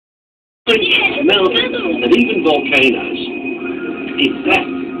mountains, and even volcanoes. In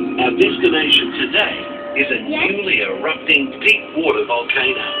fact, our destination today is a newly erupting deep-water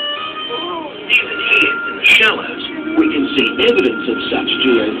volcano. Even here, in the shallows, we can see evidence of such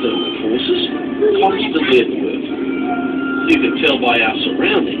geothermal forces constantly at work. You can tell by our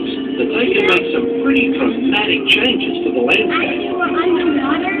surroundings that they can make some pretty dramatic changes to the landscape.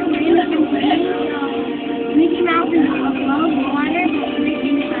 Mickey Mouse is above water, but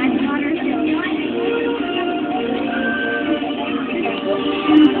inside water.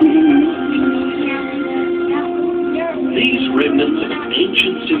 These remnants of an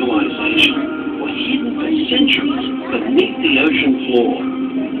ancient civilization were hidden for centuries beneath the ocean floor.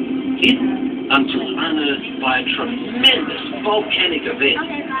 Hidden until unearthed by a tremendous volcanic event.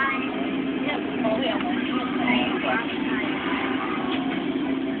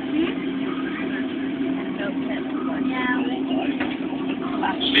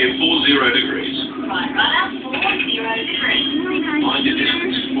 Steer 40 degrees. Right, runner, 40 degrees. Mind your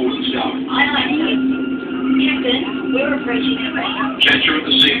distance, forward and start. I like it. Captain, we're approaching the wreck. Catch her at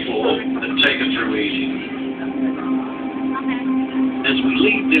the seafloor and take her through easy. As we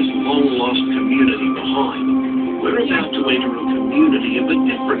leave this long-lost community behind, we're about to enter a community of a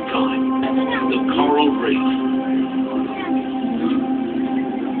different kind, the coral reef.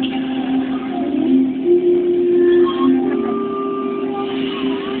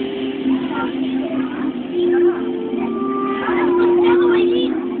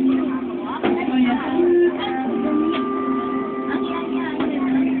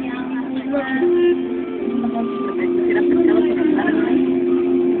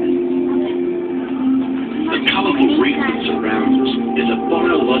 The colourful reef that surrounds us is a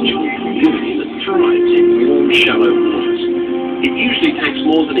biological community that thrives in warm, shallow waters. It usually takes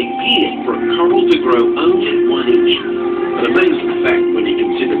more than a year for a coral to grow only 1 inch. An amazing fact when you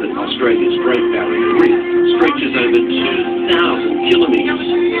consider that Australia's Great Barrier Reef stretches over 2,000 kilometres.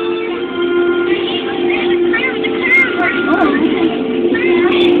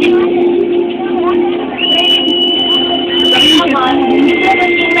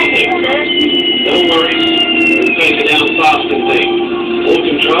 Don't worry, we'll take it down fast and deep. All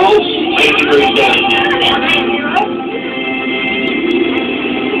controls, 8 degrees down.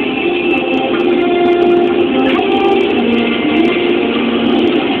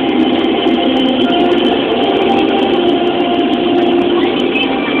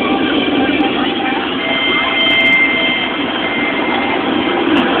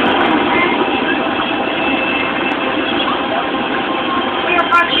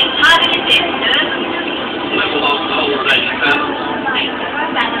 Level off the whole 80 pounds.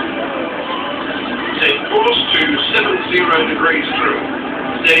 Take course to 70 degrees through.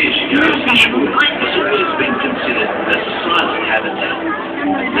 There she goes. Fishwood has always been considered a silent habitat.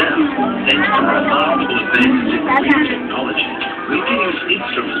 Now, thanks to remarkable advances in marine technology, we can use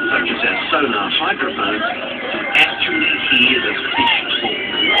instruments such as our sonar hydrophones to actually hear the fish talk.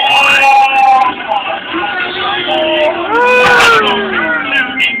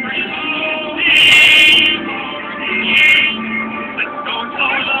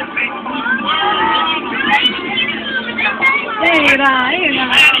 Era.